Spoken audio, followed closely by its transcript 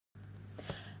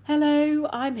Hello,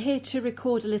 I'm here to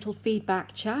record a little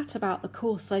feedback chat about the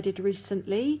course I did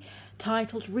recently,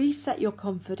 titled Reset Your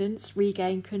Confidence,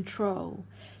 Regain Control,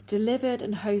 delivered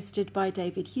and hosted by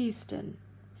David Houston.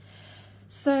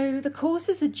 So the course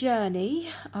is a journey,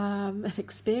 an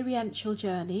experiential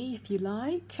journey, if you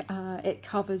like. It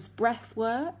covers breath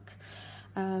work,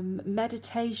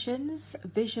 meditations,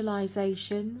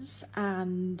 visualizations,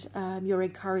 and you're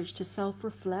encouraged to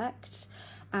self-reflect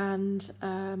and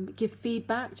give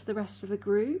feedback to the rest of the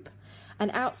group, and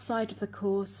outside of the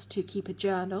course to keep a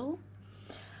journal.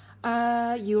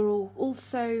 You're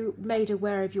also made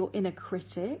aware of your inner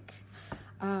critic.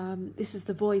 This is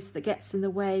the voice that gets in the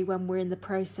way when we're in the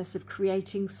process of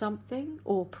creating something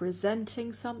or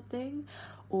presenting something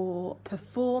or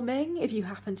performing, if you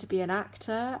happen to be an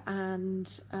actor.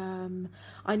 And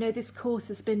I know this course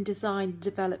has been designed and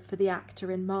developed for the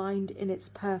actor in mind, and it's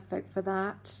perfect for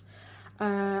that.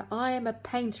 I am a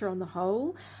painter on the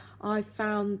whole. I've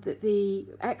found that the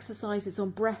exercises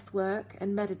on breath work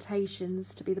and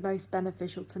meditations to be the most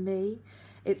beneficial to me.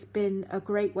 It's been a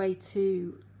great way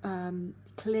to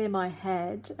clear my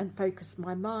head and focus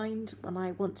my mind when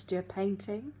I want to do a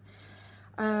painting.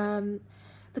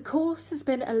 The course has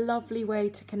been a lovely way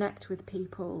to connect with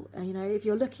people. You know, if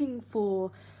you're looking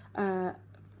for a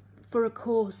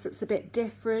course that's a bit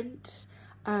different,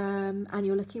 and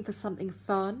you're looking for something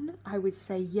fun, I would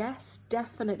say yes,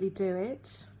 definitely do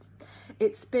it.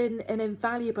 It's been an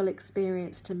invaluable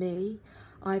experience to me.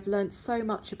 I've learned so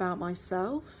much about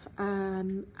myself,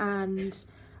 and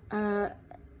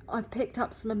I've picked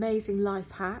up some amazing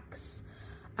life hacks.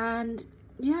 And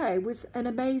yeah, it was an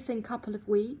amazing couple of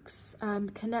weeks,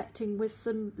 connecting with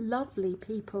some lovely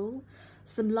people,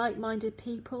 some like-minded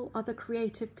people, other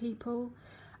creative people.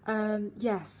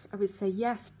 Yes, I would say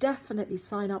yes, definitely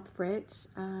sign up for it.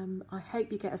 I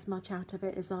hope you get as much out of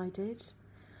it as I did.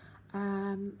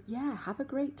 Yeah, have a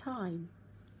great time.